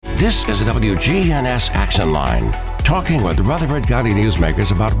This is the WGNS Action Line, talking with Rutherford County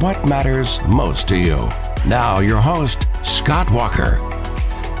newsmakers about what matters most to you. Now, your host, Scott Walker.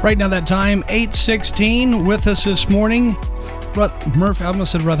 Right now that time, 8:16, with us this morning, Murphy, I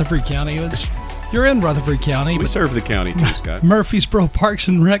almost said Rutherford County. You're in Rutherford County. We serve the county too, Scott. Murfreesboro Parks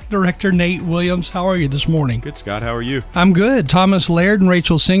and Rec Director Nate Williams. How are you this morning? Good, Scott. How are you? I'm good. Thomas Laird and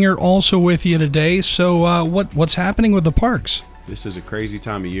Rachel Singer also with you today. So what's happening with the parks? This is a crazy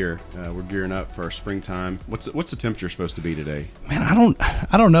time of year. We're gearing up for our springtime. What's the temperature supposed to be today? Man,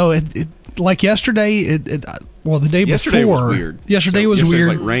 I don't know. It like yesterday. The day yesterday before. Was weird. Yesterday was weird.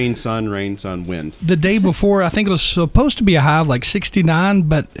 Was like rain, sun, wind. The day before, I think it was supposed to be a high of like 69,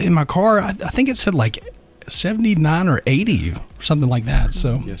 but in my car, I think it said like 79 or 80 or something like that.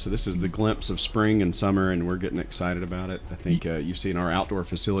 So this is the glimpse of spring and summer, and we're getting excited about it. I think you've seen our outdoor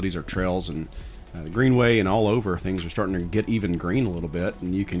facilities, our trails, and the Greenway and all over, things are starting to get even green a little bit,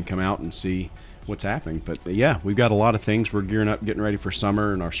 and you can come out and see what's happening. But we've got a lot of things. We're gearing up, getting ready for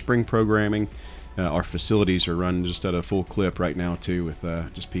summer and our spring programming. Our facilities are running just at a full clip right now too, with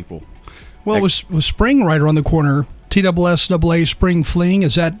just people. Well, with spring right around the corner, TSSAA Spring Fling,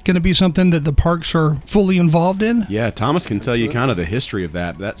 is that going to be something that the parks are fully involved in? Yeah, Thomas can tell you kind of the history of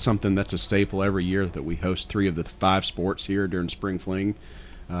that. That's something that's a staple every year that we host 3 of the 5 sports here during Spring Fling.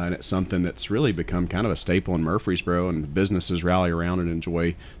 And it's something that's really become kind of a staple in Murfreesboro, and businesses rally around and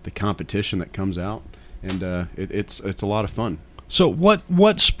enjoy the competition that comes out. And it's a lot of fun. So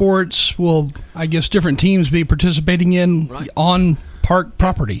what sports will, I guess, different teams be participating in on park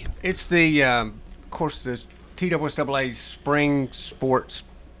property? It's the, of course, the TSSAA Spring Sports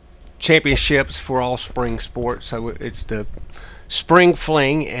Championships for all spring sports. So it's the Spring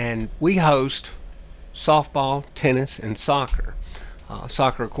Fling, and we host softball, tennis, and soccer.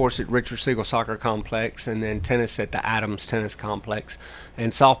 Soccer, of course, at Richard Siegel Soccer Complex, and then tennis at the Adams Tennis Complex.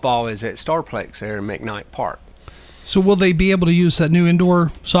 And softball is at Starplex there in McKnight Park. So will they be able to use that new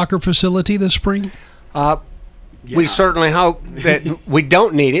indoor soccer facility this spring? We certainly hope that we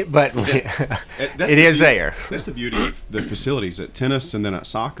don't need it, but it is there. That's the beauty of the facilities. At tennis and then at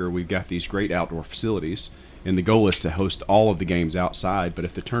soccer, we've got these great outdoor facilities, and the goal is to host all of the games outside. But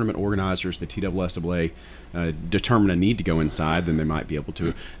if the tournament organizers, the TSSAA, determine a need to go inside, then they might be able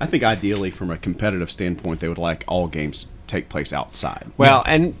to. I think ideally, from a competitive standpoint, they would like all games take place outside. Well,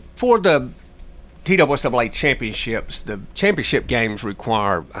 and for the TSSAA championships, the championship games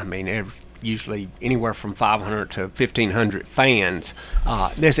require, usually anywhere from 500 to 1,500 fans.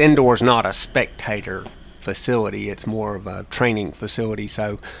 This indoor is not a spectator facility; it's more of a training facility.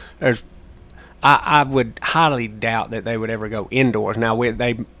 So, I would highly doubt that they would ever go indoors. Now,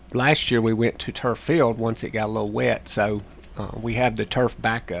 last year we went to turf field once it got a little wet, so we have the turf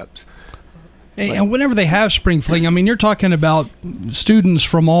backups. And whenever they have Spring Fling, you're talking about students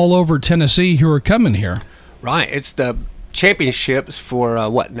from all over Tennessee who are coming here. Right. It's the championships for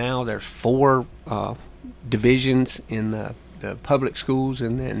now? There's 4 divisions in the public schools,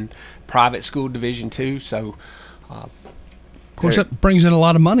 and then private school division 2. So, of course, that brings in a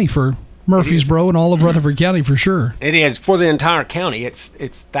lot of money for Murfreesboro and all of Rutherford County for sure. It is for the entire county. It's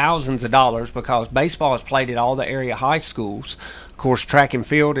thousands of dollars because baseball is played at all the area high schools. Of course, track and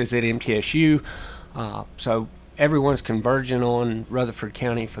field is at MTSU. So everyone's converging on Rutherford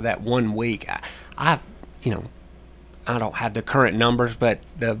County for that 1 week. I don't have the current numbers, but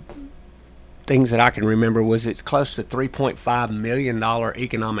the things that I can remember was it's close to $3.5 million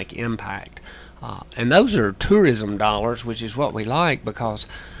economic impact. And those are tourism dollars, which is what we like because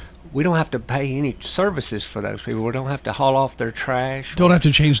we don't have to pay any services for those people. We don't have to haul off their trash. Don't have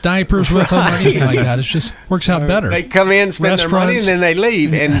to change diapers with them or anything like that. It just works out better. They come in, spend their money, and then they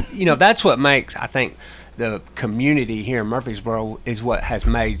leave. And, that's what makes, I think, the community here in Murfreesboro is what has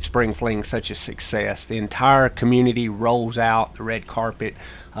made Spring Fling such a success. The entire community rolls out the red carpet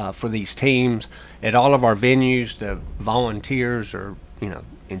for these teams. At all of our venues, the volunteers are,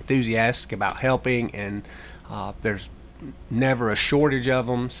 enthusiastic about helping, and there's never a shortage of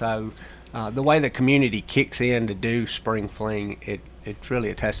them. So the way the community kicks in to do Spring Fling, it's really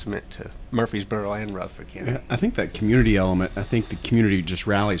a testament to Murfreesboro and Rutherford County. Yeah, I think that community element, the community just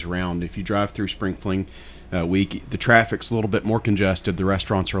rallies around. If you drive through Spring Fling week, the traffic's a little bit more congested, the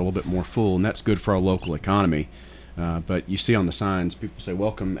restaurants are a little bit more full, and that's good for our local economy. But you see on the signs, people say,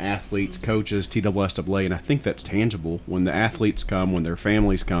 welcome athletes, coaches, TSSAA, and I think that's tangible. When the athletes come, when their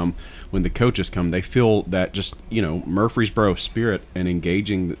families come, when the coaches come, they feel that just, Murfreesboro spirit and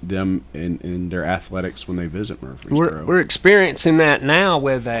engaging them in their athletics when they visit Murfreesboro. We're experiencing that now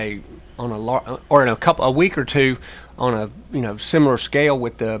with a week or two on a, similar scale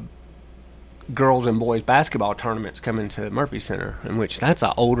with the girls and boys basketball tournaments coming to Murphy Center, in which that's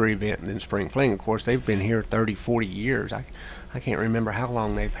an older event than Spring Fling. Of course, they've been here 30, 40 years. I can't remember how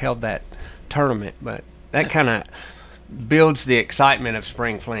long they've held that tournament, but that kind of builds the excitement of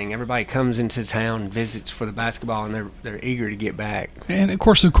Spring Fling. Everybody comes into town and visits for the basketball, and they're eager to get back. And of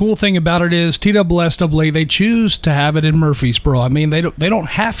course, the cool thing about it is TSSAA, they choose to have it in Murfreesboro. I mean, they don't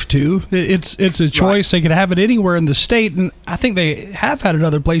have to. It's a choice. Right. They could have it anywhere in the state, and I think they have had it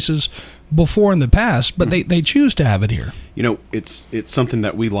other places before in the past, but they choose to have it here. You know, it's something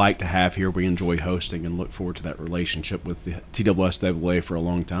that we like to have here. We enjoy hosting and look forward to that relationship with the TSSAA for a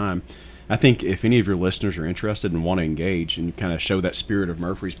long time. I think if any of your listeners are interested and want to engage and kind of show that spirit of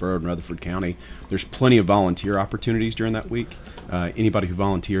Murfreesboro and Rutherford County, there's plenty of volunteer opportunities during that week. Anybody who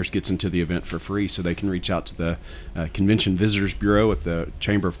volunteers gets into the event for free, so they can reach out to the Convention Visitors Bureau at the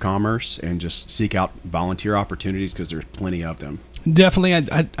Chamber of Commerce and just seek out volunteer opportunities, because there's plenty of them.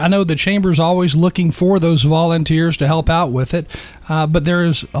 Definitely. I know the Chamber's always looking for those volunteers to help out with it, but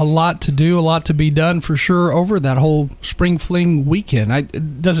there's a lot to do, a lot to be done for sure over that whole Spring Fling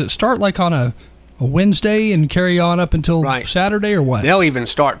weekend. Does it start like on a Wednesday and carry on up until Saturday, or what? They'll even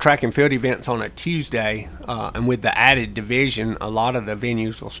start track and field events on a Tuesday, and with the added division, a lot of the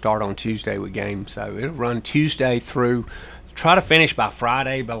venues will start on Tuesday with games. So it'll run Tuesday through, try to finish by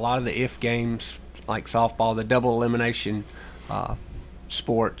Friday, but a lot of the if games, like softball, the double elimination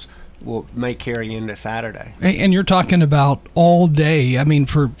sports, may carry into Saturday. And you're talking about all day. I mean,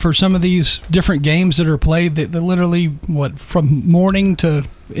 for some of these different games that are played, they're literally, from morning to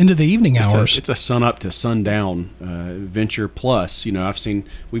into the evening hours. It's a sun up to sundown venture. Plus,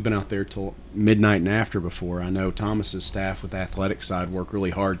 we've been out there till midnight and after before. I know Thomas's staff with the athletic side work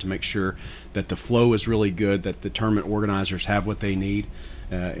really hard to make sure that the flow is really good, that the tournament organizers have what they need.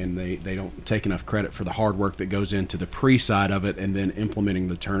 And they don't take enough credit for the hard work that goes into the pre-side of it and then implementing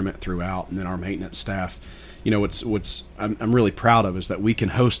the tournament throughout. And then our maintenance staff, what's I'm really proud of is that we can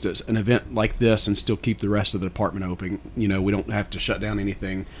host an event like this and still keep the rest of the department open. We don't have to shut down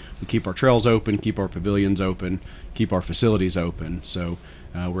anything. We keep our trails open, keep our pavilions open, keep our facilities open. So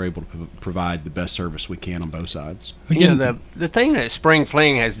we're able to provide the best service we can on both sides. Again, the thing that Spring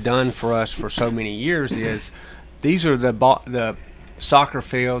Fling has done for us for so many years is these are the soccer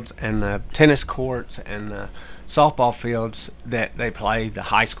fields and the tennis courts and the softball fields that they play the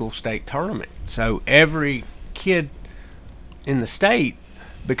high school state tournament. So every kid in the state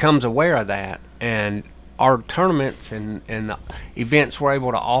becomes aware of that, and our tournaments and the events we're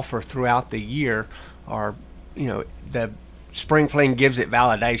able to offer throughout the year are, the Spring Fling gives it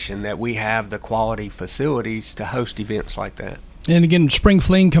validation that we have the quality facilities to host events like that. And again, Spring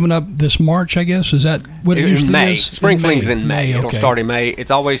Fling coming up this March, I guess. Is that what it usually May. is? Spring Fling's in May. Okay. It'll start in May.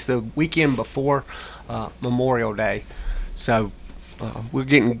 It's always the weekend before Memorial Day. So we're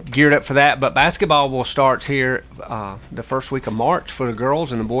getting geared up for that. But basketball will start here the first week of March for the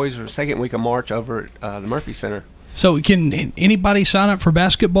girls, and the boys are the second week of March over at the Murphy Center. So can anybody sign up for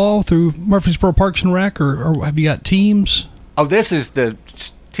basketball through Murfreesboro Parks and Rec, or have you got teams? Oh, this is the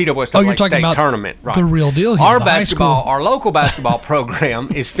TSSAA state tournament, right? The real deal here. Our local basketball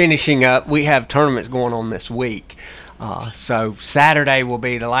program is finishing up. We have tournaments going on this week, so Saturday will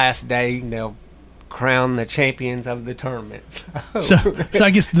be the last day. They'll crown the champions of the tournament. So I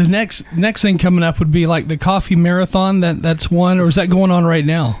guess the next thing coming up would be like the coffee marathon. That's one, or is that going on right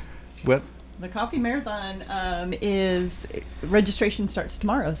now? Well, the coffee marathon registration starts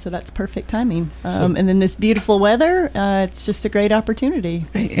tomorrow, so that's perfect timing. And then this beautiful weather, it's just a great opportunity.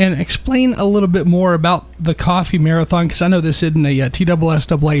 And explain a little bit more about the coffee marathon, because I know this isn't a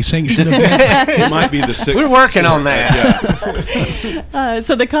TSSAA sanctioned event. It might be the sixth. We're working on that. Yeah.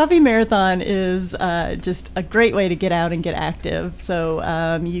 So the coffee marathon is just a great way to get out and get active.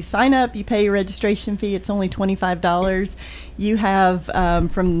 So you sign up, you pay your registration fee. It's only $25. You have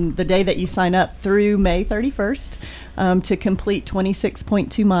from the day that you sign up through May 31st to complete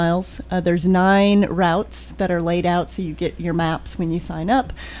 26.2 miles. There's 9 routes that are laid out, so you get your maps when you sign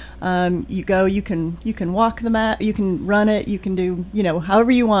up. You go, you can walk the map, you can run it, you can do however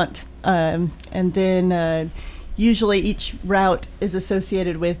you want, and then usually each route is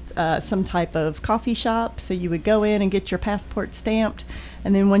associated with some type of coffee shop. So you would go in and get your passport stamped,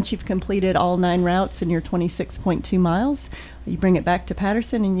 and then once you've completed all 9 routes in your 26.2 miles, you bring it back to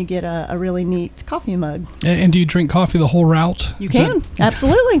Patterson and you get a really neat coffee mug. And do you drink coffee the whole route? You can,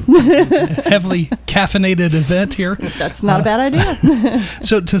 absolutely. Heavily caffeinated event here. That's not a bad idea.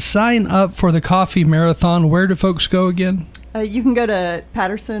 So to sign up for the coffee marathon, where do folks go again? You can go to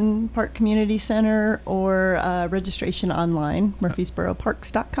Patterson Park Community Center or registration online,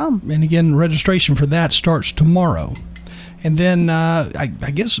 murfreesboroparks.com. And again, registration for that starts tomorrow. And then I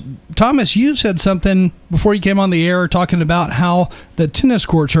guess, Thomas, you said something before you came on the air talking about how the tennis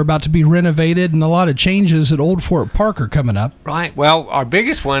courts are about to be renovated and a lot of changes at Old Fort Park are coming up. Right. Well, our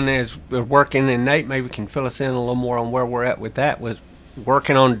biggest one is we're working, and Nate maybe can fill us in a little more on where we're at with that, was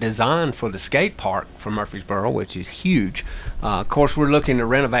working on design for the skate park for Murfreesboro, which is huge. Of course, we're looking to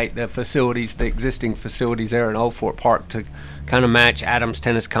renovate the facilities, the existing facilities there in Old Fort Park, to kind of match Adams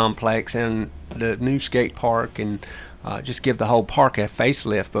Tennis Complex and the new skate park, and just give the whole park a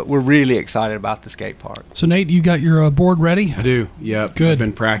facelift. But we're really excited about the skate park. So, Nate, you got your board ready? I do. Yeah. Good. I've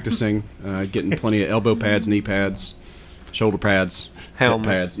been practicing, getting plenty of elbow pads, knee pads, shoulder pads, helmet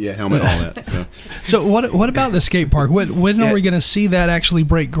pads, helmet, all that. So what about the skate park? When are we going to see that actually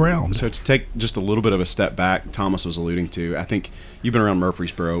break ground? So to take just a little bit of a step back, Thomas was alluding to, I think you've been around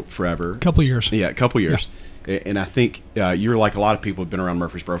Murfreesboro forever. A couple years. Yeah, a couple years. Yeah. And I think you're like a lot of people who have been around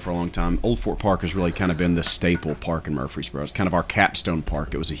Murfreesboro for a long time. Old Fort Park has really kind of been the staple park in Murfreesboro. It's kind of our capstone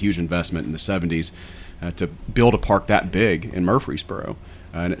park. It was a huge investment in the 70s to build a park that big in Murfreesboro.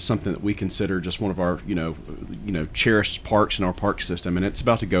 And it's something that we consider just one of our, cherished parks in our park system. And it's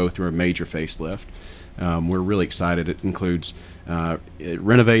about to go through a major facelift. We're really excited. It includes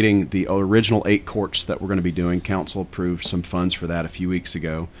renovating the original 8 courts that we're going to be doing. Council approved some funds for that a few weeks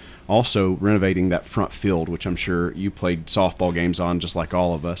ago. Also renovating that front field, which I'm sure you played softball games on just like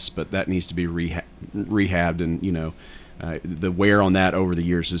all of us, but that needs to be rehabbed, and the wear on that over the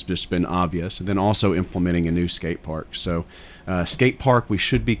years has just been obvious. And then also implementing a new skate park. So skate park, we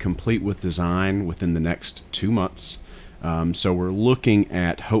should be complete with design within the next 2 months. So we're looking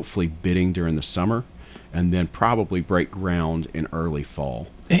at hopefully bidding during the summer, and then probably break ground in early fall.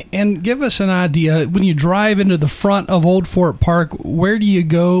 And give us an idea, when you drive into the front of Old Fort Park, where do you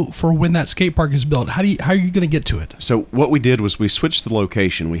go for when that skate park is built? How are you going to get to it? So what we did was we switched the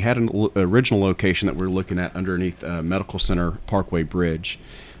location. We had an original location that we were looking at underneath Medical Center Parkway Bridge.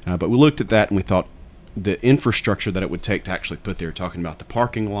 But we looked at that and we thought the infrastructure that it would take to actually put there, talking about the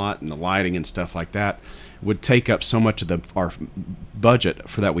parking lot and the lighting and stuff like that, would take up so much of our budget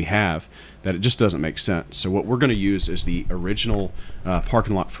for that we have that it just doesn't make sense. So what we're going to use is the original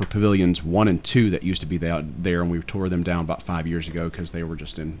parking lot for pavilions 1 and 2 that used to be there, and we tore them down about 5 years ago because they were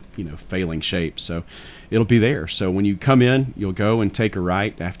just in failing shape. So it'll be there. So when you come in, you'll go and take a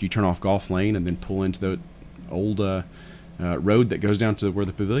right after you turn off Golf Lane, and then pull into the old road that goes down to where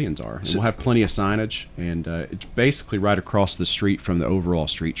the pavilions are. And we'll have plenty of signage, and it's basically right across the street from the overall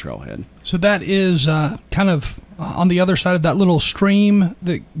street trailhead. So that is kind of on the other side of that little stream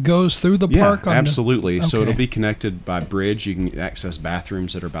that goes through the park? Yeah, absolutely. Okay. So it'll be connected by bridge. You can access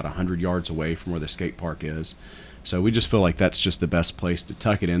bathrooms that are about 100 yards away from where the skate park is. So we just feel like that's just the best place to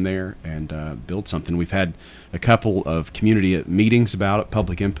tuck it in there and build something. We've had a couple of community meetings about it,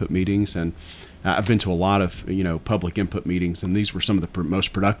 public input meetings, and I've been to a lot of public input meetings, and these were some of the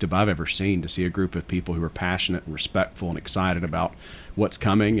most productive I've ever seen, to see a group of people who are passionate and respectful and excited about what's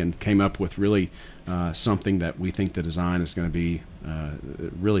coming, and came up with really something that we think the design is going to be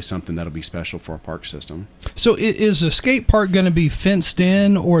really something that'll be special for our park system. So is the skate park going to be fenced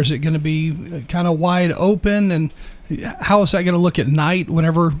in, or is it going to be kind of wide open? And how is that going to look at night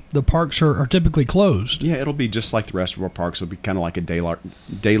whenever the parks are typically closed? Yeah, it'll be just like the rest of our parks. It'll be kind of like a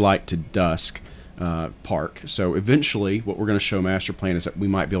daylight to dusk park. So eventually what we're going to show master plan is that we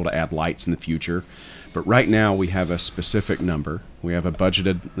might be able to add lights in the future. But right now we have a specific number. We have a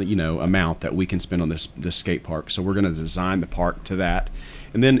budgeted, amount that we can spend on this skate park. So we're going to design the park to that.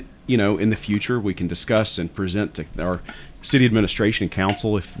 And then, in the future we can discuss and present to our city administration and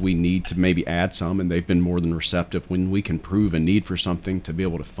council if we need to maybe add some, and they've been more than receptive when we can prove a need for something to be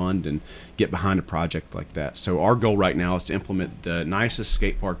able to fund and get behind a project like that. So our goal right now is to implement the nicest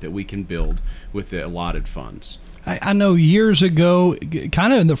skate park that we can build with the allotted funds. I know years ago,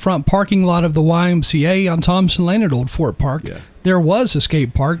 kind of in the front parking lot of the YMCA on Thompson Lane at Old Fort Park, there was a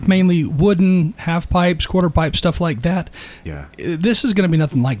skate park, mainly wooden, half pipes, quarter pipe, stuff like that. Yeah. This is going to be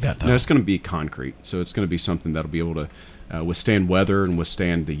nothing like that, though. No, it's going to be concrete. So it's going to be something that'll be able to withstand weather and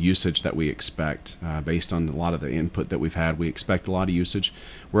withstand the usage that we expect. Based on a lot of the input that we've had, we expect a lot of usage.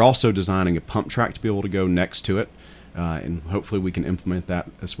 We're also designing a pump track to be able to go next to it. And hopefully we can implement that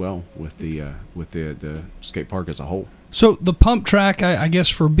as well with the skate park as a whole. So the pump track, I guess,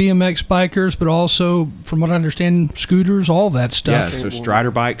 for BMX bikers, but also, from what I understand, scooters, all that stuff. Yeah, so Strider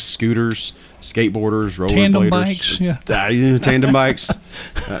bikes, scooters, skateboarders, rollerbladers. Tandem bikes, yeah. Tandem bikes.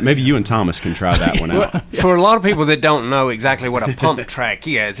 Maybe you and Thomas can try that one out. For a lot of people that don't know exactly what a pump track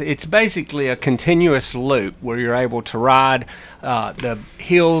is, it's basically a continuous loop where you're able to ride the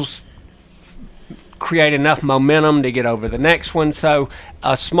hills, create enough momentum to get over the next one. So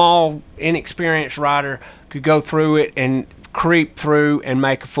a small, inexperienced rider could go through it and creep through and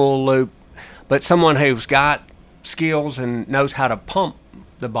make a full loop. But someone who's got skills and knows how to pump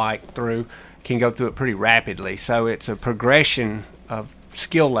the bike through can go through it pretty rapidly. So it's a progression of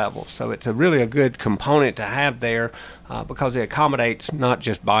skill levels. So it's really a good component to have there because it accommodates not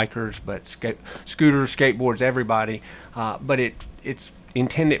just bikers, but scooters, skateboards, everybody. But it's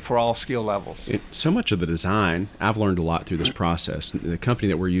intended for all skill levels. So much of the design, I've learned a lot through this process. The company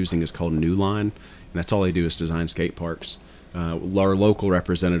that we're using is called Newline, and that's all they do is design skate parks. Our local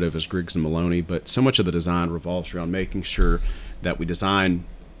representative is Griggs and Maloney, but so much of the design revolves around making sure that we design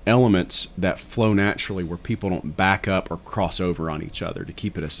elements that flow naturally where people don't back up or cross over on each other to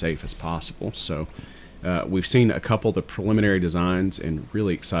keep it as safe as possible. So we've seen a couple of the preliminary designs and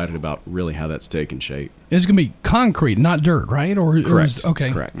really excited about really how that's taken shape. It's going to be concrete, not dirt, right? Correct.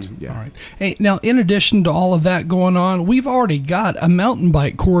 Okay. Correct. Mm-hmm. Yeah. All right. Hey, now, in addition to all of that going on, we've already got a mountain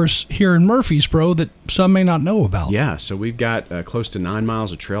bike course here in Murfreesboro that some may not know about. Yeah. So we've got close to 9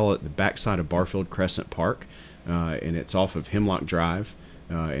 miles of trail at the backside of Barfield Crescent Park, and it's off of Hemlock Drive.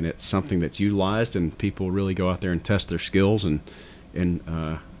 And it's something that's utilized, and people really go out there and test their skills and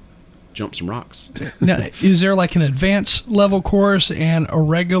jump some rocks. Now, is there like an advanced level course and a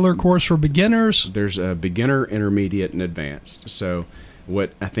regular course for beginners? There's a beginner, intermediate, and advanced. So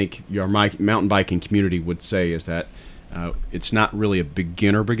what I think your mountain biking community would say is that it's not really a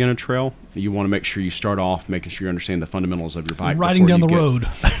beginner trail. You want to make sure you start off making sure you understand the fundamentals of your bike. Riding down the road.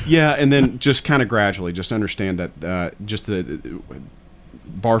 Yeah, and then just kind of gradually just understand that just the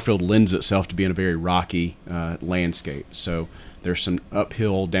Barfield lends itself to being a very rocky landscape. So there's some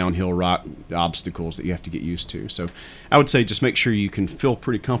uphill, downhill rock obstacles that you have to get used to. So I would say just make sure you can feel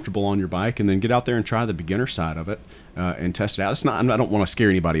pretty comfortable on your bike and then get out there and try the beginner side of it and test it out. It's not, I don't want to scare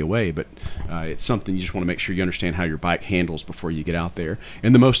anybody away, but it's something you just want to make sure you understand how your bike handles before you get out there.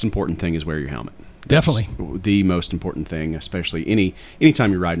 And the most important thing is wear your helmet. Definitely. That's the most important thing, especially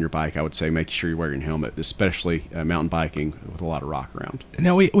anytime you're riding your bike, I would say make sure you're wearing your helmet, especially mountain biking with a lot of rock around.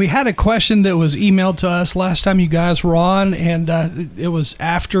 Now, we had a question that was emailed to us last time you guys were on, and it was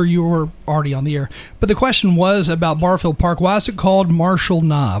after you were already on the air. But the question was about Barfield Park. Why is it called Marshall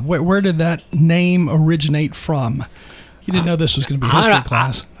Knob? Where did that name originate from? You didn't know this was going to be a history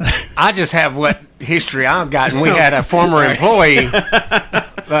class. I just have what history I've gotten. We had a former employee,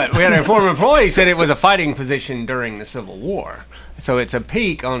 but we had a former employee said it was a fighting position during the Civil War. So it's a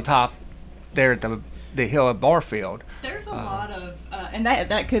peak on top there at the hill at Barfield. There's a lot of, and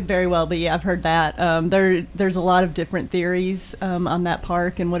that could very well be. I've heard that. There's a lot of different theories on that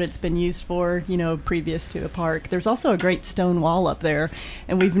park and what it's been used for, previous to a park. There's also a great stone wall up there,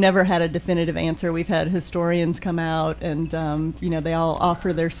 and we've never had a definitive answer. We've had historians come out, and they all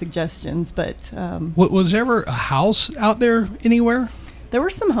offer their suggestions. But was there ever a house out there anywhere? There were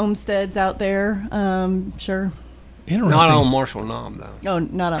some homesteads out there. Sure. Interesting. Not on Marshall Knob, though. Oh,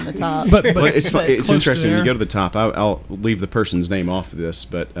 not on the top. but it's interesting. When you go to the top, I'll leave the person's name off of this,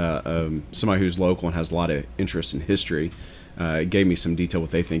 but somebody who's local and has a lot of interest in history gave me some detail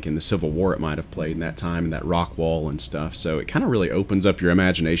what they think in the Civil War it might have played in that time, and that rock wall and stuff. So it kind of really opens up your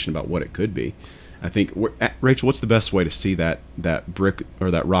imagination about what it could be. I think, Rachel, what's the best way to see that brick or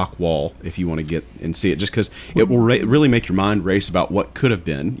that rock wall if you want to get and see it? Just because it will really make your mind race about what could have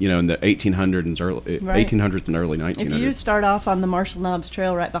been, in the 1800s and early 1900s. If you start off on the Marshall Knobs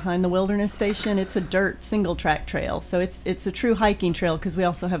Trail right behind the Wilderness Station, it's a dirt single track trail. So it's a true hiking trail because we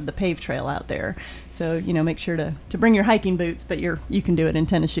also have the paved trail out there. So, make sure to bring your hiking boots, but you can do it in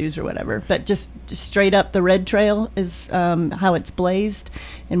tennis shoes or whatever. But just straight up the red trail is how it's blazed.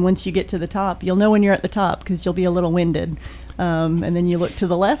 And once you get to the top, you'll know when you're at the top because you'll be a little winded. And then you look to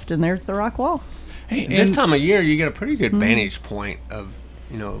the left and there's the rock wall. Hey, this time of year, you get a pretty good vantage point of,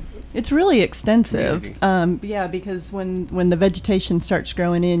 It's really extensive. Because when the vegetation starts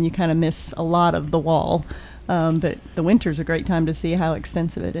growing in, you kind of miss a lot of the wall. But the winter's a great time to see how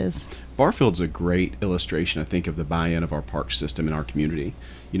extensive it is. Barfield's a great illustration, I think, of the buy-in of our park system in our community.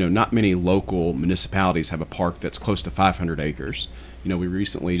 Not many local municipalities have a park that's close to 500 acres. We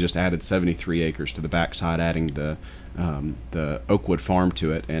recently just added 73 acres to the backside, adding the Oakwood Farm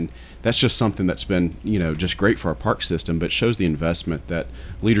to it, and that's just something that's been just great for our park system, but shows the investment that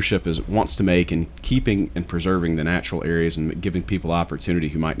leadership wants to make in keeping and preserving the natural areas and giving people opportunity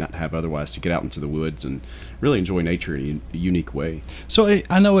who might not have otherwise to get out into the woods and really enjoy nature in a unique way. So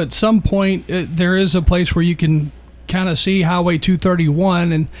I know at some point there is a place where you can kind of see Highway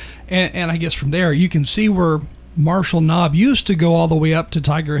 231, and I guess from there you can see where Marshall Knob used to go all the way up to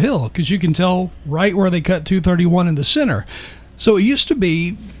Tiger Hill, because you can tell right where they cut 231 in the center. So it used to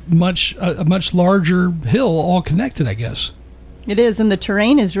be a much larger hill, all connected, I guess. It is, and the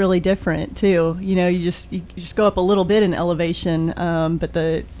terrain is really different too. You just go up a little bit in elevation, but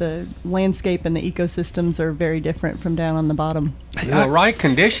the landscape and the ecosystems are very different from down on the bottom. Well, right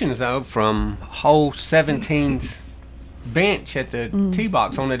conditions though, from hole 17's bench at the tee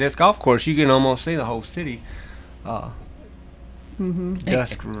box on the disc golf course, you can almost see the whole city.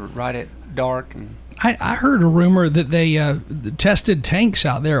 Dusk right at dark. And I heard a rumor that they tested tanks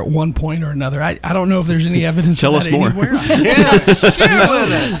out there at one point or another. I don't know if there's any evidence Tell of us that more. anywhere. yeah, share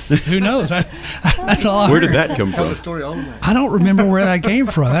with us. Who knows? That's all I Where heard. did that come Tell from? the story all the way. I don't remember where that came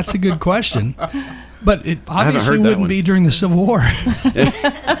from. That's a good question. But it obviously heard that wouldn't one. be during the Civil War.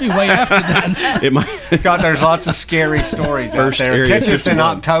 It'd be way after that. It might. God, there's lots of scary stories First out there. Area Catch us in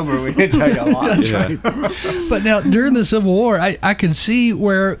 51. October. We can tell you a lot. Yeah. But now, during the Civil War, I could see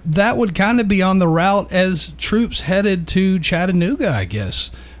where that would kind of be on the route as troops headed to Chattanooga, I guess,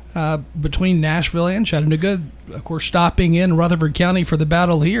 between Nashville and Chattanooga. Of course, stopping in Rutherford County for the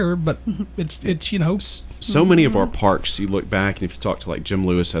battle here, but it's So many of our parks, you look back, and if you talk to like Jim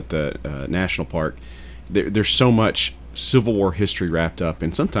Lewis at the National Park, there's so much Civil War history wrapped up,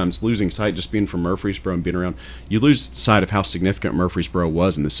 and sometimes losing sight, just being from Murfreesboro and being around, you lose sight of how significant Murfreesboro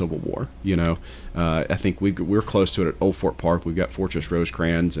was in the Civil War. I think we're close to it at Old Fort Park. We've got Fortress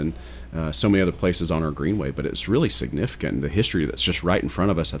Rosecrans and so many other places on our greenway, but it's really significant. The history that's just right in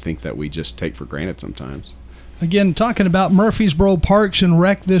front of us, I think that we just take for granted sometimes. Again, talking about Murfreesboro Parks and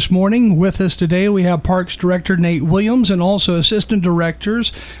Rec this morning. With us today, we have Parks Director Nate Williams and also Assistant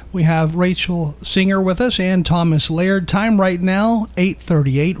Directors. We have Rachel Singer with us and Thomas Laird. Time right now,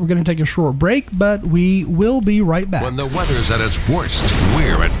 8:38. We're going to take a short break, but we will be right back. When the weather's at its worst,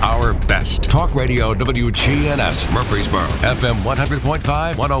 we're at our best. Talk Radio WGNS Murfreesboro, FM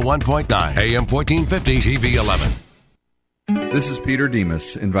 100.5, 101.9, AM 1450, TV 11. This is Peter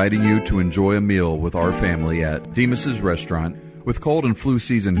Demas inviting you to enjoy a meal with our family at Demas's Restaurant. With cold and flu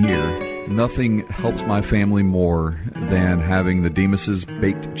season here, nothing helps my family more than having the Demas's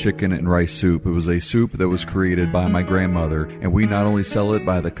baked chicken and rice soup. It was a soup that was created by my grandmother, and we not only sell it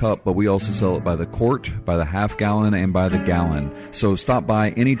by the cup, but we also sell it by the quart, by the half gallon, and by the gallon. So stop by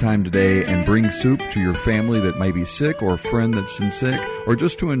anytime today and bring soup to your family that may be sick or a friend that's sick, or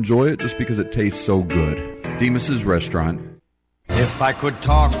just to enjoy it just because it tastes so good. Demas's Restaurant. If I could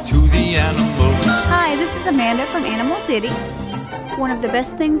talk to the animals. Hi, this is Amanda from Animal City. One of the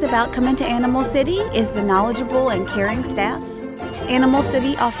best things about coming to Animal City is the knowledgeable and caring staff. Animal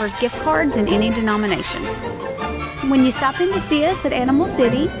City offers gift cards in any denomination. When you stop in to see us at Animal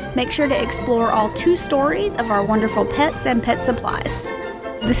City, make sure to explore all 2 stories of our wonderful pets and pet supplies.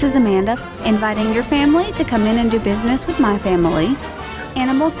 This is Amanda, inviting your family to come in and do business with my family.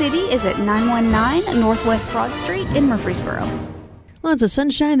 Animal City is at 919 Northwest Broad Street in Murfreesboro. Lots of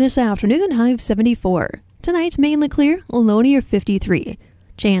sunshine this afternoon, high of 74. Tonight, mainly clear, low near 53.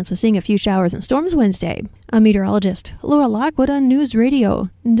 Chance of seeing a few showers and storms Wednesday. I'm meteorologist Laura Lockwood on News Radio,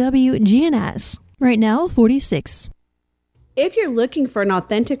 WGNS. Right now, 46. If you're looking for an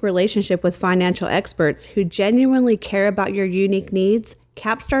authentic relationship with financial experts who genuinely care about your unique needs,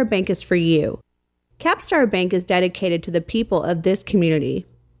 Capstar Bank is for you. Capstar Bank is dedicated to the people of this community.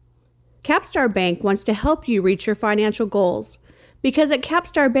 Capstar Bank wants to help you reach your financial goals. Because at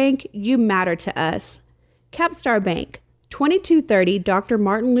Capstar Bank, you matter to us. Capstar Bank, 2230 Dr.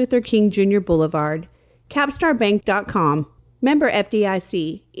 Martin Luther King Jr. Boulevard, capstarbank.com. Member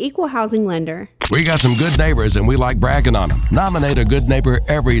FDIC, Equal Housing Lender. We got some good neighbors and we like bragging on them. Nominate a good neighbor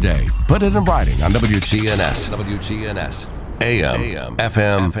every day. Put it in writing on WGNS. WGNS. AM,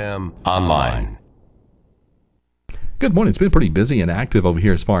 FM, online. Good morning. It's been pretty busy and active over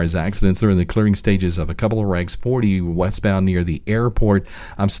here as far as accidents. They're in the clearing stages of a couple of wrecks, 40 westbound near the airport.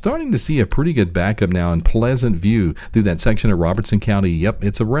 I'm starting to see a pretty good backup now in Pleasant View through that section of Robertson County. Yep,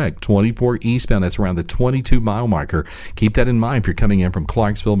 it's a wreck. 24 eastbound. That's around the 22-mile marker. Keep that in mind if you're coming in from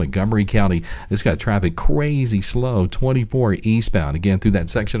Clarksville, Montgomery County. It's got traffic crazy slow. 24 eastbound. Again, through that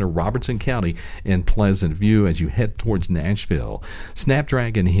section of Robertson County in Pleasant View as you head towards Nashville.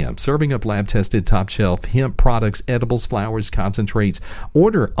 Snapdragon Hemp, serving up lab-tested top-shelf hemp products, edibles, flowers, concentrates.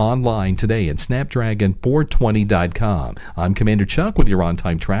 Order online today at snapdragon420.com. I'm Commander Chuck with your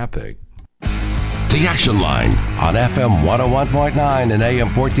on-time traffic. The Action Line on FM 101.9 and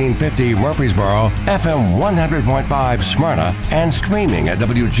AM 1450 Murfreesboro, FM 100.5 Smyrna, and streaming at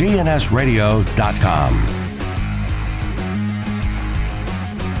WGNSradio.com.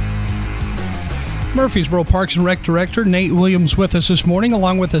 Murfreesboro Parks and Rec Director Nate Williams with us this morning,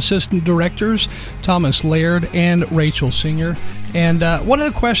 along with Assistant Directors Thomas Laird and Rachel Singer. And one of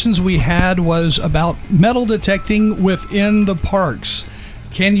the questions we had was about metal detecting within the parks.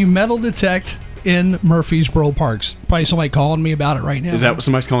 Can you metal detect in Murfreesboro parks. Probably somebody calling me about it right now. Is that what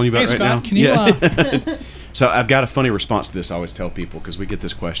somebody's calling you about Hey, right Scott, now? can you? So I've got a funny response to this. I always tell people, because we get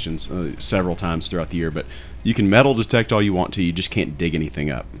this question several times throughout the year, but you can metal detect all you want to, you just can't dig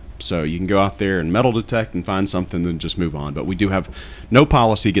anything up. So you can go out there and metal detect and find something, then just move on. But we do have no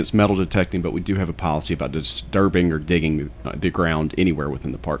policy against metal detecting, but we do have a policy about disturbing or digging the ground anywhere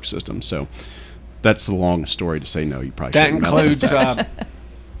within the park system. So that's the long story to say no, you probably shouldn't. That includes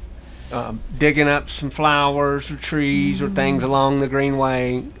digging up some flowers or trees or things along the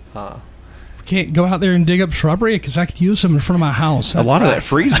greenway. Can't go out there and dig up shrubbery because I could use them in front of my house. A lot of that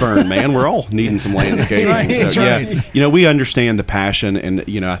freeze burn, man. We're all needing some landscaping. That's right. Yeah, we understand the passion, and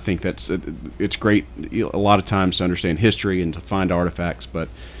I think that's it's great. A lot of times to understand history and to find artifacts, but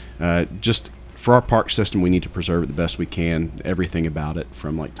just for our park system, we need to preserve it the best we can. Everything about it,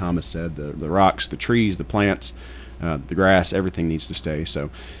 from like Thomas said, the rocks, the trees, the plants, the grass, everything needs to stay. So,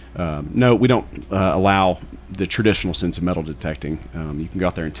 no, we don't allow the traditional sense of metal detecting. You can go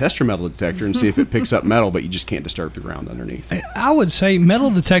out there and test your metal detector and see if it picks up metal, but you just can't disturb the ground underneath. I would say metal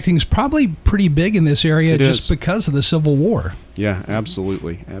detecting is probably pretty big in this area just because of the Civil War. Yeah,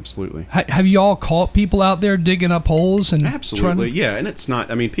 absolutely. Have you all caught people out there digging up holes? And absolutely, yeah. And it's not,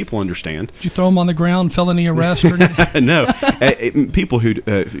 people understand. Did you throw them on the ground, felony arrest? Or No. People who,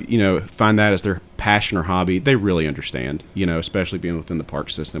 find that as their passion or hobby, they really understand, especially being within the park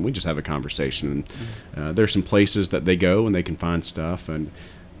system. We just have a conversation, and there's some places that they go and they can find stuff. And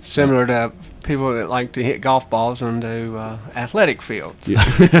similar to people that like to hit golf balls onto athletic fields. Yeah.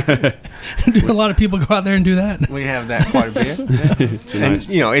 Do a lot of people go out there and do that? We have that quite a bit. Yeah. And,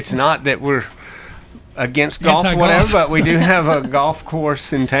 it's not that we're against golf or whatever, but we do have a golf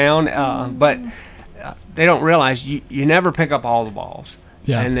course in town. But they don't realize you never pick up all the balls.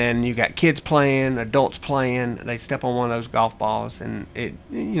 Yeah. And then you got kids playing, adults playing. They step on one of those golf balls, and it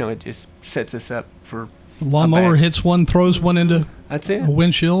just sets us up for lawnmower hits one, throws one into a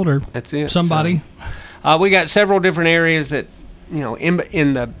windshield or somebody. So, we got several different areas that,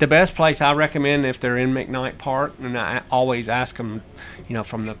 in the best place I recommend if they're in McKnight Park, and I always ask them,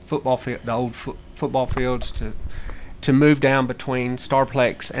 from the football field, the old football fields to move down between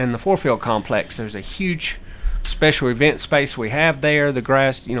Starplex and the Four-Field Complex. There's a huge special event space we have there. The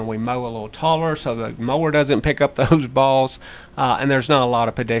grass, we mow a little taller so the mower doesn't pick up those balls, and there's not a lot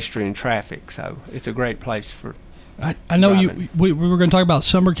of pedestrian traffic, so it's a great place for I know we were going to talk about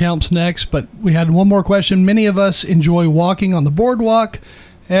summer camps next, but we had one more question. Many of us enjoy walking on the boardwalk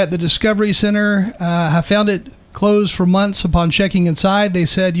at the Discovery Center. Have found it closed for months. Upon checking inside, they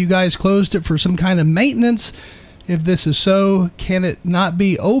said you guys closed it for some kind of maintenance. If this is so, can it not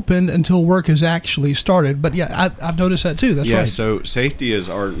be opened until work is actually started? But yeah, I've noticed that too. That's right. Yeah, so safety is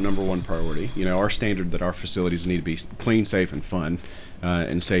our number one priority. Our standard that our facilities need to be clean, safe, and fun.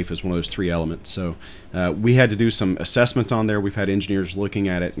 And safe is one of those three elements. So we had to do some assessments on there. We've had engineers looking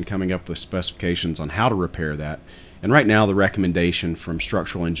at it and coming up with specifications on how to repair that. And right now the recommendation from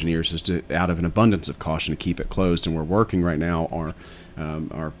structural engineers is to, out of an abundance of caution, to keep it closed. And we're working right now, our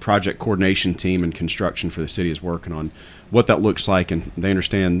project coordination team and construction for the city is working on what that looks like, and they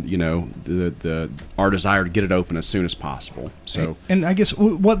understand, our desire to get it open as soon as possible. So, and I guess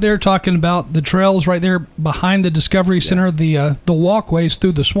what they're talking about, the trails right there behind the Discovery Center, the walkways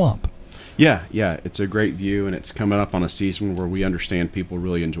through the swamp. Yeah, it's a great view, and it's coming up on a season where we understand people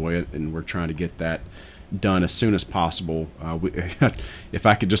really enjoy it, and we're trying to get that done as soon as possible. If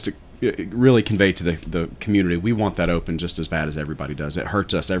I could just really convey to the community, we want that open just as bad as everybody does. It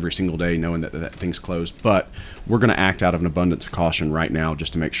hurts us every single day knowing that thing's closed, but we're going to act out of an abundance of caution right now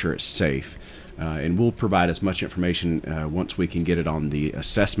just to make sure it's safe. And we'll provide as much information once we can get it on the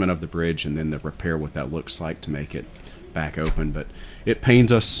assessment of the bridge and then the repair, what that looks like to make it back open. But it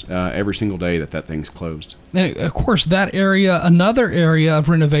pains us every single day that thing's closed. And of course, that area, another area of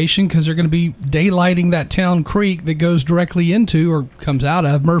renovation, because they're going to be daylighting that town creek that goes directly into or comes out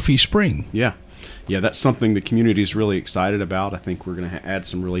of Murphy Spring. Yeah, that's something the community is really excited about. I think we're going to add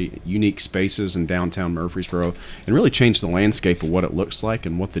some really unique spaces in downtown Murfreesboro and really change the landscape of what it looks like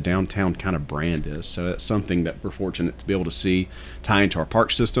and what the downtown kind of brand is. So that's something that we're fortunate to be able to see tie into our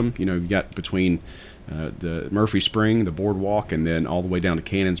park system. You've got between the Murphy Spring, the boardwalk, and then all the way down to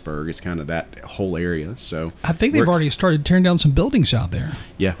Cannonsburg. It's kind of that whole area. So I think they've already started tearing down some buildings out there.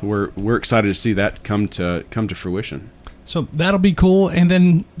 Yeah, we're excited to see that come to fruition. So that'll be cool. And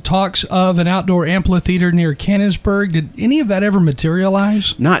then talks of an outdoor amphitheater near Cannonsburg. Did any of that ever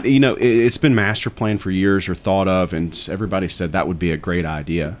materialize? Not, it's been master planned for years or thought of, and everybody said that would be a great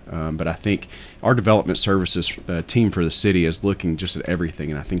idea. But I think our development services team for the city is looking just at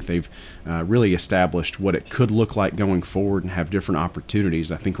everything, and I think they've really established what it could look like going forward and have different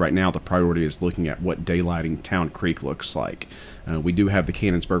opportunities. I think right now the priority is looking at what daylighting Town Creek looks like. We do have the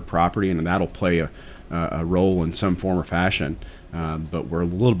Cannonsburg property, and that'll play a role in some form or fashion, but we're a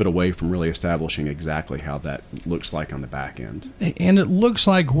little bit away from really establishing exactly how that looks like on the back end. And it looks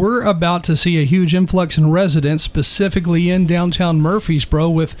like we're about to see a huge influx in residents, specifically in downtown Murfreesboro,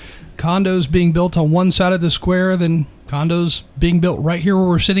 with condos being built on one side of the square, then condos being built right here where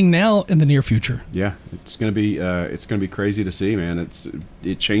we're sitting now in the near future. Yeah, it's going to be crazy to see, man.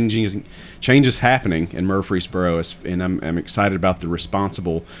 Change is happening in Murfreesboro, and I'm excited about the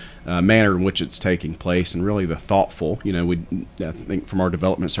responsible manner in which it's taking place, and really the thoughtful. I think from our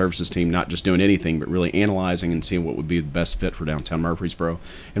development services team, not just doing anything, but really analyzing and seeing what would be the best fit for downtown Murfreesboro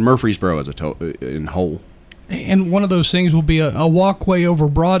and Murfreesboro as in whole. And one of those things will be a walkway over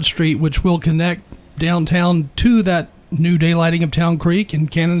Broad Street, which will connect downtown to that new daylighting of Town Creek and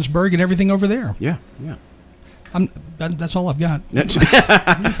Cannonsburg and everything over there. Yeah. That's all I've got.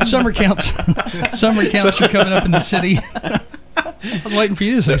 Summer camps. Summer camps are coming up in the city. I was waiting for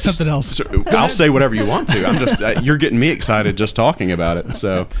you to say something else. I'll say whatever you want to. I'm just you're getting me excited just talking about it.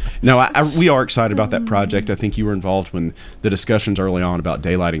 So, no, we are excited about that project. I think you were involved when the discussions early on about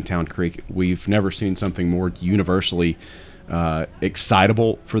daylighting Town Creek. We've never seen something more universally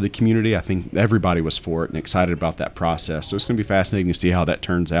excitable for the community. I think everybody was for it and excited about that process. So it's going to be fascinating to see how that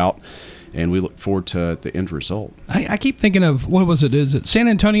turns out. And we look forward to the end result. I keep thinking of, what was it? Is it San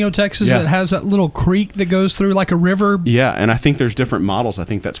Antonio, Texas, that has that little creek that goes through like a river? Yeah, and I think there's different models. I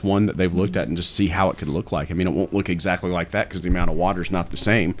think that's one that they've looked at and just see how it could look like. I mean, it won't look exactly like that because the amount of water is not the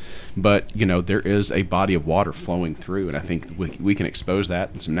same. But, there is a body of water flowing through, and I think we can expose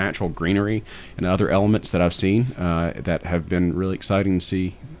that and some natural greenery and other elements that I've seen that have been really exciting to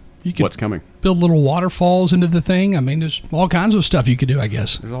see. What's coming. Build little waterfalls into the thing. I mean, there's all kinds of stuff you could do, I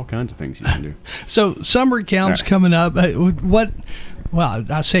guess. There's all kinds of things you can do. So summer camp's coming up. Well,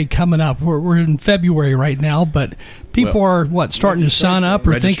 I say coming up. We're in February right now, but people are, starting to sign up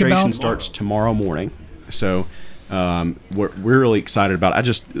or think about? Registration starts tomorrow morning. So we're really excited about it. I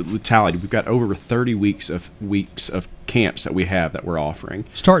just tallied. We've got over 30 weeks of camps that we have that we're offering.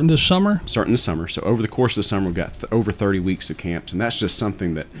 Starting this summer? Starting this summer. So over the course of the summer, we've got over 30 weeks of camps, and that's just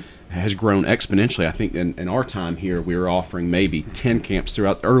something that has grown exponentially. I think in our time here, we were offering maybe 10 camps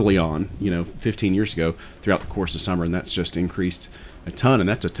throughout early on, 15 years ago, throughout the course of summer, and that's just increased a ton, and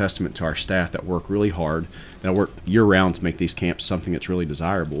that's a testament to our staff that work really hard, that work year-round to make these camps something that's really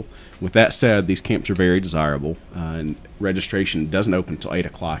desirable. With that said, these camps are very desirable, and registration doesn't open until 8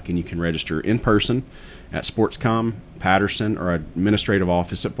 o'clock, and you can register in person at Sportscom, Patterson, or administrative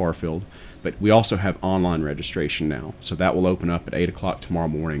office at Barfield. But we also have online registration now, so that will open up at 8 o'clock tomorrow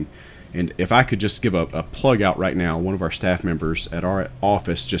morning. And if I could just give a plug out right now, one of our staff members at our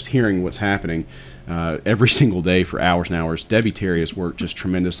office, just hearing what's happening every single day for hours and hours, Debbie Terry has worked just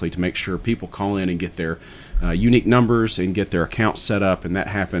tremendously to make sure people call in and get their unique numbers and get their accounts set up, and that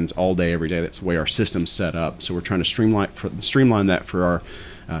happens all day, every day. That's the way our system's set up. So we're trying to streamline that for our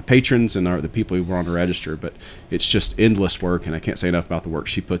patrons and the people who want to register, but it's just endless work, and I can't say enough about the work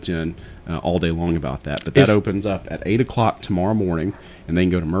she puts in all day long about that. But that opens up at 8 o'clock tomorrow morning, and they can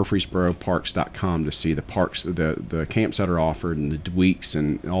go to murfreesboroparks.com to see the parks, the camps that are offered, and the weeks,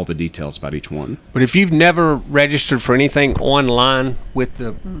 and all the details about each one. But if you've never registered for anything online with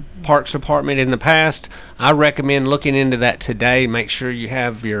the Parks Department in the past, I recommend looking into that today. Make sure you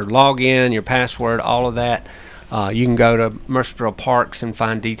have your login, your password, all of that. You can go to Murfreesboro Parks and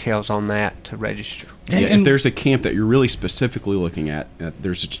find details on that to register. If there's a camp that you're really specifically looking at,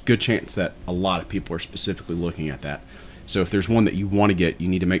 there's a good chance that a lot of people are specifically looking at that. So if there's one that you want to get, you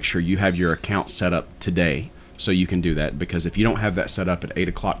need to make sure you have your account set up today so you can do that. Because if you don't have that set up at 8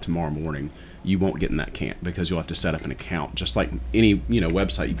 o'clock tomorrow morning, you won't get in that camp because you'll have to set up an account. Just like any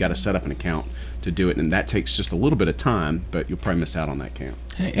website, you've got to set up an account to do it, and that takes just a little bit of time, but you'll probably miss out on that camp.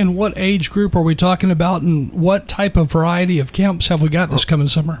 And what age group are we talking about, and what type of variety of camps have we got this coming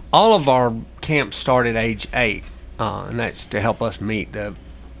summer? All of our camps start at age 8, and that's to help us meet the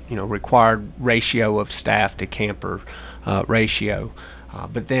required ratio of staff to camper ratio.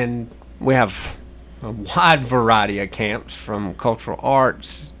 But then we have a wide variety of camps, from cultural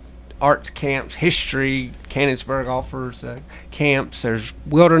arts camps, history. Cannonsburg offers camps. There's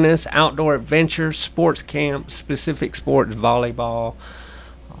wilderness, outdoor adventure, sports camps, specific sports, volleyball.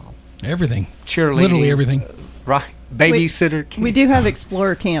 Everything. Cheerleading. Literally everything. Right. babysitter camp. We do have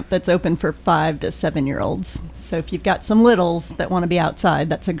Explorer Camp that's open for 5 to 7-year-olds. So if you've got some littles that want to be outside,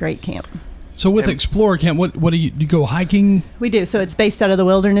 that's a great camp. So with Explorer Camp, what do you go hiking? We do. So it's based out of the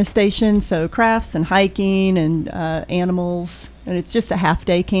Wilderness Station. So crafts and hiking and animals, and it's just a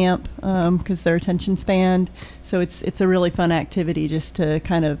half-day camp because their attention span. So it's a really fun activity just to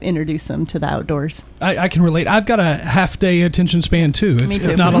kind of introduce them to the outdoors. I can relate. I've got a half-day attention span too. Me too.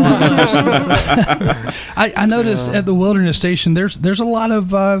 If not a lot less. I noticed at the Wilderness Station there's a lot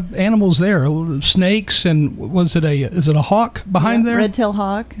of animals there, snakes, and is it a hawk behind there? Red-tailed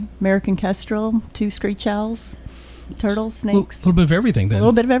hawk, American kestrel, 2 screech owls, turtles, snakes. A little bit of everything then. A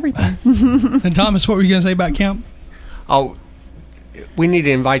little bit of everything. And Thomas, what were you going to say about camp? Oh, we need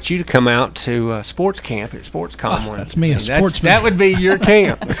to invite you to come out to sports camp at SportsCom one. That's me, a sportsman. That would be your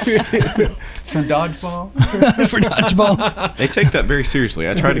camp. Some dodgeball. For dodgeball. They take that very seriously.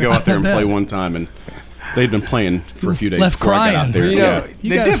 I tried to go out there and play one time, and they'd been playing for a few days Left before I got crying. out there. You know,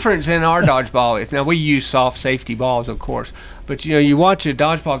 the difference in our dodgeball is, now we use soft safety balls, of course, but you watch a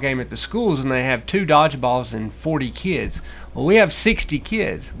dodgeball game at the schools and they have 2 dodgeballs and 40 kids. Well, we have 60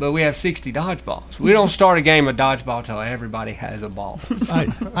 kids, but we have 60 dodgeballs. We don't start a game of dodgeball till everybody has a ball.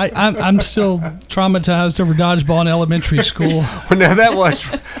 I'm still traumatized over dodgeball in elementary school. Well, now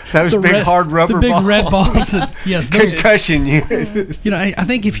those big hard rubber balls. The big red balls. Yes, those, concussion you. I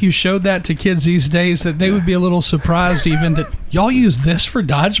think if you showed that to kids these days, that they would be a little surprised even that y'all use this for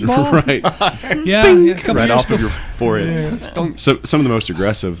dodgeball. Right. Yeah. A couple Right years off of your forehead. Yeah. So, some of the most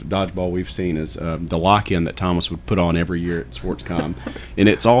aggressive dodgeball we've seen is the lock-in that Thomas would put on every year at SportsCom, and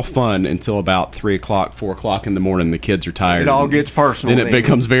it's all fun until about 3 o'clock, 4 o'clock in the morning. The kids are tired. It all gets personal. Then it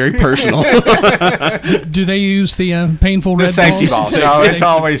becomes very personal. Do they use the painful the red safety balls? balls? No, it's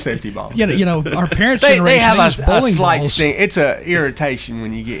always safety balls. Yeah, our parents' they generation have used a bowling slight balls. thing. It's a irritation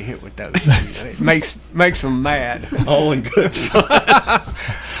when you get hit with those. It makes them mad. All in good fun.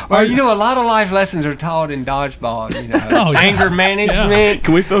 Well, a lot of life lessons are taught in dodgeball. Anger management. Yeah.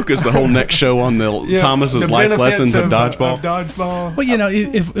 Can we focus the whole next show on Thomas's life lessons of dodgeball? Well,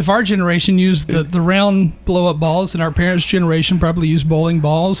 if our generation used the round blow-up balls, then our parents' generation probably used bowling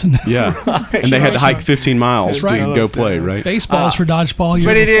balls. And and they had to hike 15 miles to go play, right? Baseballs for dodgeball.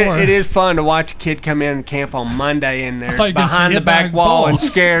 But it is fun to watch a kid come in camp on Monday and they're behind the back wall and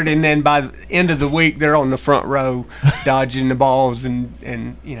scared, and then by the end of the week they're on the front row dodging the balls,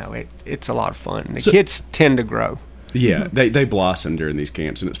 and it's a lot of fun. The kids tend to grow. Yeah, they blossom during these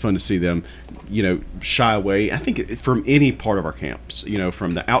camps, and it's fun to see them, shy away. I think from any part of our camps,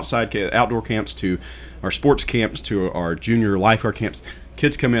 from the outdoor camps to our sports camps to our junior lifeguard camps,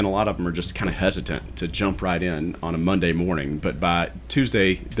 kids come in. A lot of them are just kind of hesitant to jump right in on a Monday morning, but by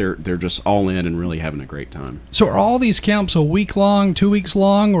Tuesday they're just all in and really having a great time. So are all these camps a week long, 2 weeks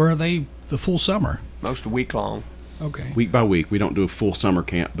long, or are they the full summer? Most a week long. Okay. Week by week. We don't do a full summer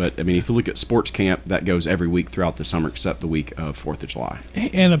camp, but if you look at sports camp, that goes every week throughout the summer except the week of 4th of July.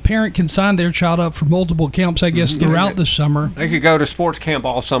 And a parent can sign their child up for multiple camps, I guess, throughout the summer. They could go to sports camp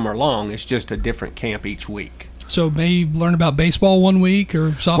all summer long. It's just a different camp each week. So maybe learn about baseball one week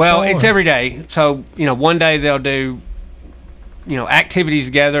or softball? Well, it's every day. So, one day they'll do, activities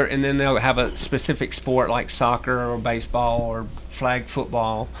together, and then they'll have a specific sport like soccer or baseball or flag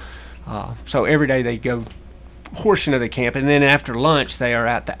football. So every day they go portion of the camp, and then after lunch they are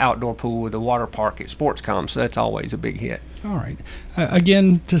at the outdoor pool with the water park at SportsCom, so that's always a big hit. All right.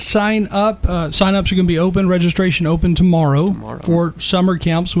 Again, to sign up, sign-ups are going to be open, registration open tomorrow for summer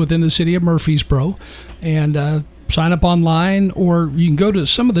camps within the city of Murfreesboro, and sign up online, or you can go to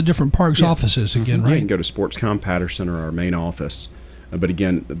some of the different parks offices again, right? You can go to SportsCom Patterson or our main office, but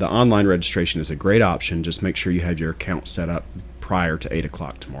again, the online registration is a great option. Just make sure you have your account set up prior to 8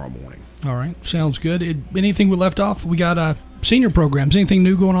 o'clock tomorrow morning. All right, sounds good. Anything we left off? We got senior programs. Anything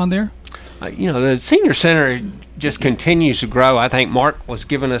new going on there? The senior center just continues to grow. I think Mark was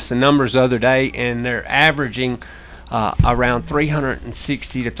giving us the numbers the other day, and they're averaging around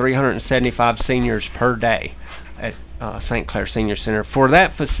 360 to 375 seniors per day at St. Clair Senior Center. For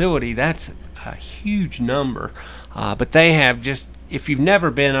that facility, that's a huge number. But they have just, if you've never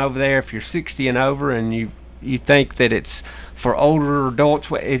been over there, if you're 60 and over and you think that it's for older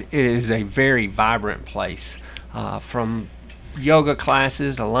adults, it is a very vibrant place. From yoga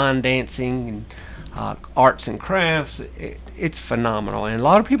classes to line dancing and arts and crafts, it's phenomenal. And a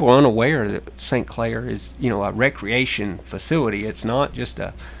lot of people are unaware that St. Clair is, a recreation facility. It's not just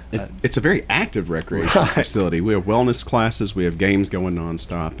it's a very active recreation facility. We have wellness classes, we have games going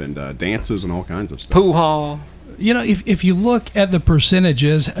nonstop, and dances and all kinds of stuff. Pool hall. If you look at the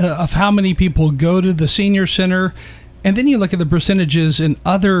percentages of how many people go to the senior center And then you look at the percentages in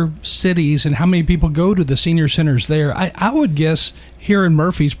other cities and how many people go to the senior centers there. I would guess here in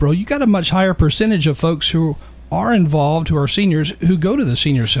Murfreesboro, you got a much higher percentage of folks who are involved, who are seniors, who go to the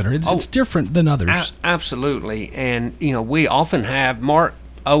senior center. It's different than others. Absolutely. And, we often have Mark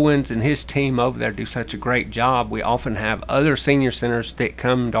Owens and his team over there do such a great job. We often have other senior centers that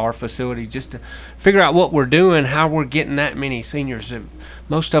come to our facility just to figure out what we're doing, how we're getting that many seniors.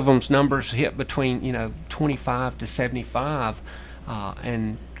 Most of them's numbers hit between 25 to 75,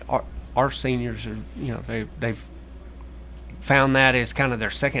 and our seniors are they've found that as kind of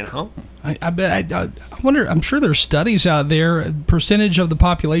their second home. I bet. I wonder. I'm sure there's studies out there. Percentage of the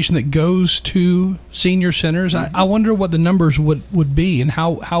population that goes to senior centers. Mm-hmm. I wonder what the numbers would be and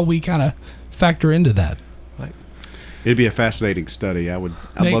how we kind of factor into that. It'd be a fascinating study. I'd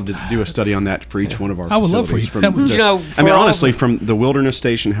love to do a study on that for each one of our facilities. I would love for you. Honestly, from the Wilderness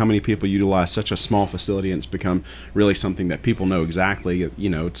Station, how many people utilize such a small facility, and it's become really something that people know exactly.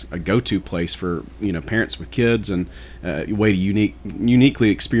 It's a go-to place for parents with kids, and a way to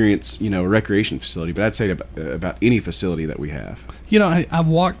uniquely experience a recreation facility. But I'd say about any facility that we have. I've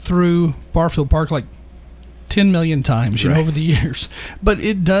walked through Barfield Park like 10 million times, over the years, but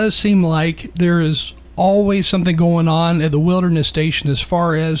it does seem like there is always something going on at the Wilderness Station as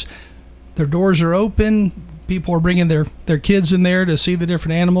far as their doors are open, people are bringing their kids in there to see the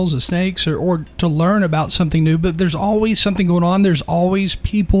different animals, the snakes, or to learn about something new, but there's always something going on. There's always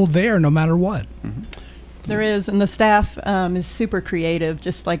people there no matter what. Mm-hmm. There is, and the staff is super creative,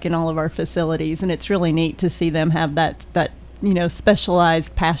 just like in all of our facilities, and it's really neat to see them have that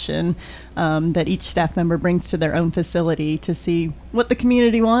specialized passion that each staff member brings to their own facility to see what the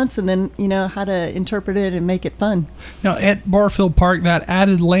community wants, and then how to interpret it and make it fun. Now at Barfield Park, that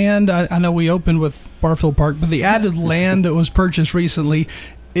added land, I know we opened with Barfield Park, but the added land that was purchased recently,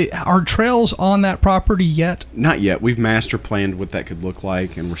 are trails on that property yet? Not yet. We've master planned what that could look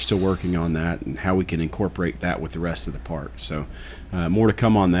like, and we're still working on that and how we can incorporate that with the rest of the park. So more to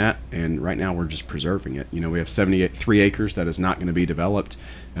come on that, and right now we're just preserving it. We have 73 acres that is not going to be developed,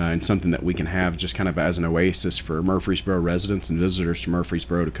 and something that we can have just kind of as an oasis for Murfreesboro residents and visitors to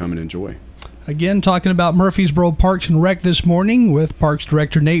Murfreesboro to come and enjoy. Again, talking about Murfreesboro Parks and Rec this morning with Parks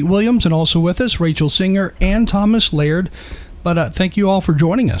Director Nate Williams, and also with us Rachel Singer and Thomas Laird. But thank you all for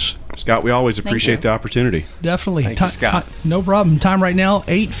joining us. Scott, we always appreciate the opportunity. Definitely. Thank you, Scott. No problem. Time right now,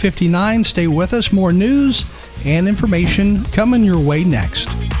 8:59. Stay with us. More news and information coming your way next.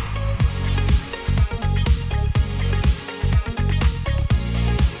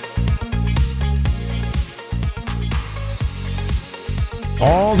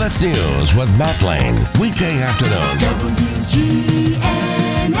 All That's News with Matt Lane. Weekday afternoon. WGNS,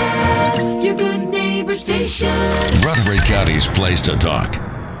 your good neighbor station. Rutherford County's place to talk.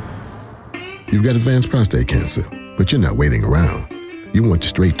 You've got advanced prostate cancer, but you're not waiting around. You want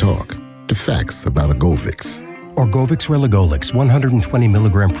straight talk, the facts about Orgovyx. Orgovyx Relugolix 120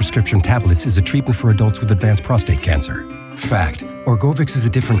 milligram prescription tablets is a treatment for adults with advanced prostate cancer. Fact: Orgovyx is a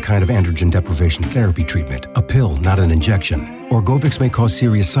different kind of androgen deprivation therapy treatment, a pill, not an injection. Orgovyx may cause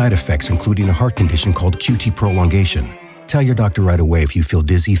serious side effects, including a heart condition called QT prolongation. Tell your doctor right away if you feel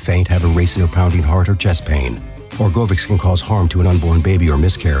dizzy, faint, have a racing or pounding heart, or chest pain. Orgovyx can cause harm to an unborn baby or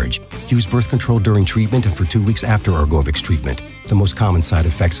miscarriage. Use birth control during treatment and for 2 weeks after Orgovyx treatment. The most common side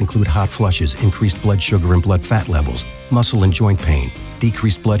effects include hot flushes, increased blood sugar and blood fat levels, muscle and joint pain,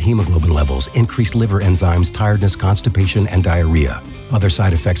 decreased blood hemoglobin levels, increased liver enzymes, tiredness, constipation, and diarrhea. Other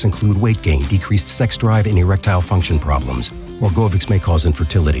side effects include weight gain, decreased sex drive, and erectile function problems. Orgovyx may cause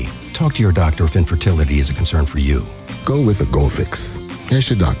infertility. Talk to your doctor if infertility is a concern for you. Go with Orgovyx. Ask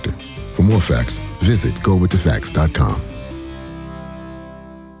your doctor. For more facts, visit gowiththefacts.com.